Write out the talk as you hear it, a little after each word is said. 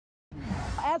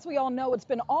as we all know, it's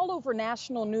been all over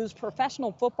national news.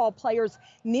 Professional football players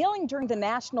kneeling during the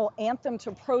national anthem to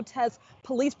protest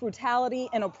police brutality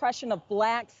and oppression of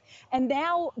blacks. And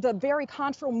now the very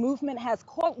contrary movement has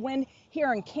caught wind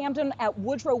here in Camden at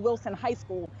Woodrow Wilson High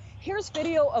School. Here's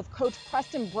video of Coach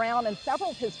Preston Brown and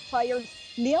several of his players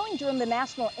kneeling during the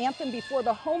national anthem before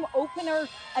the home opener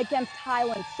against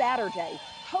Highland Saturday.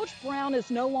 Coach Brown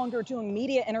is no longer doing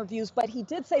media interviews, but he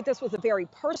did say this was a very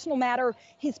personal matter.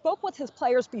 He spoke with his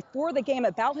players before the game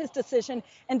about his decision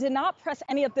and did not press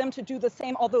any of them to do the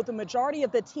same, although the majority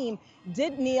of the team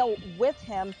did kneel with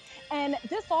him. And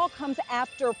this all comes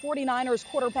after 49ers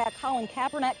quarterback Colin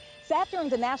Kaepernick sat during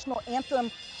the national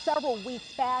anthem several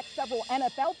weeks back. Several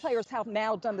NFL players have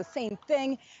now done the same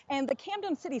thing. And the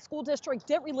Camden City School District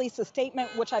did release a statement,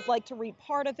 which I'd like to read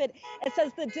part of it. It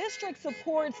says the district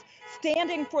supports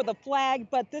standing for the flag,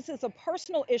 but this is a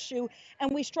personal issue, and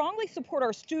we strongly support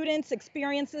our students'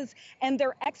 experiences and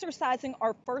their exercising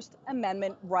our First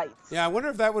Amendment rights. Yeah, I wonder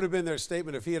if that would have been their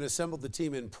statement if he had assembled the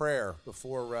team in prayer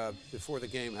before the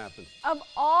game happened. Of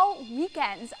all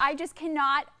weekends, I just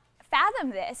cannot fathom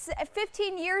this.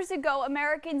 15 years ago,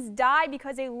 Americans died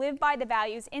because they live by the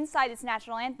values inside this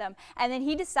national anthem. And then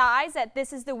he decides that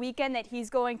this is the weekend that he's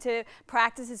going to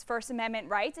practice his First Amendment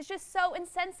rights. It's just so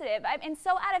insensitive and so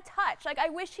out of touch. Like, I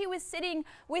wish he was sitting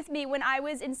with me when I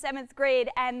was in 7th grade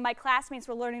and my classmates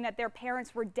were learning that their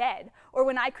parents were dead, or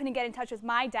when I couldn't get in touch with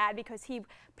my dad because he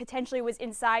potentially was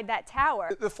inside that tower.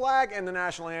 The flag and the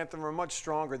national anthem are much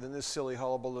stronger than this silly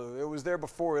hullabaloo. It was there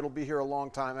before, it'll be here a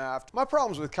long time after. My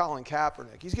problem's with Colin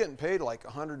Kaepernick. He's getting paid like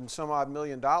 $100 and some odd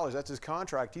million. That's his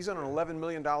contract. He's on an $11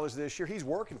 million this year. He's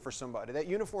working for somebody. That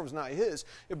uniform's not his.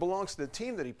 It belongs to the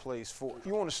team that he plays for. If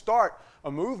you want to start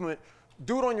a movement,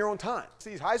 do it on your own time.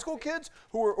 These high school kids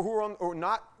who are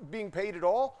not being paid at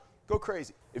all, go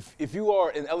crazy. If you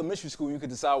are in elementary school, you can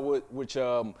decide which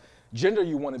gender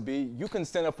you want to be. You can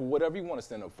stand up for whatever you want to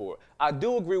stand up for. I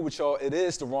do agree with y'all. It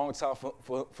is the wrong time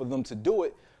for them to do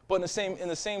it. But in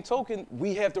the same token,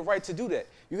 we have the right to do that.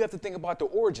 You have to think about the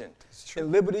origin and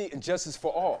liberty and justice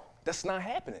for all. That's not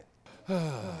happening.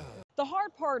 The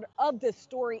hard part of this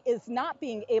story is not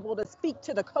being able to speak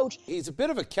to the coach. He's a bit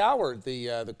of a coward,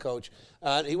 the coach.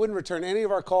 He wouldn't return any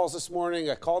of our calls this morning.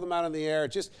 I called him out on the air.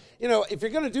 Just, you know, if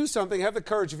you're going to do something, have the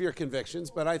courage of your convictions.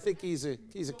 But I think he's a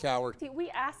coward. See, we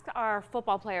ask our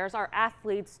football players, our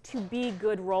athletes, to be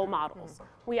good role models.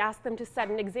 We ask them to set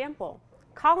an example.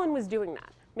 Colin was doing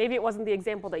that. Maybe it wasn't the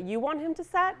example that you want him to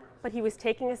set, but he was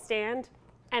taking a stand,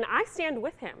 and I stand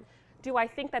with him. Do I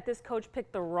think that this coach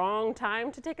picked the wrong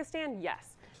time to take a stand?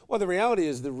 Yes. Well, the reality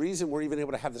is the reason we're even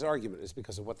able to have this argument is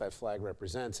because of what that flag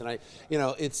represents. And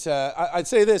I'd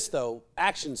say this, though,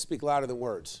 actions speak louder than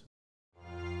words.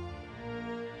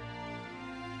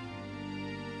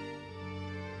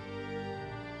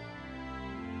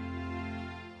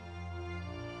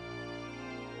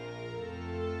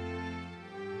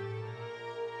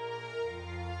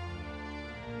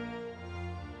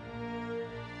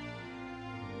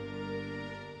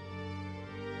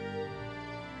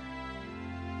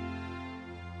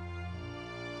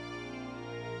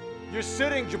 You're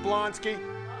sitting, Jablonski.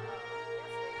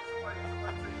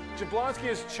 Jablonski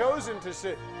has chosen to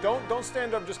sit. Don't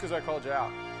stand up just because I called you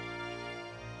out.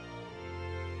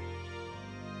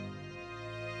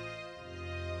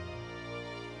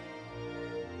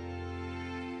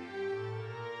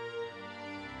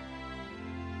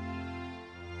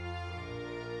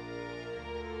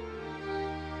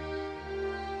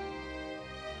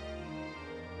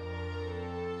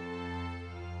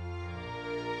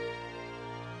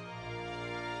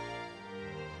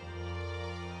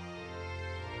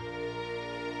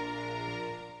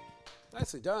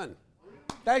 Nicely done.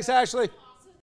 Thanks, Ashley.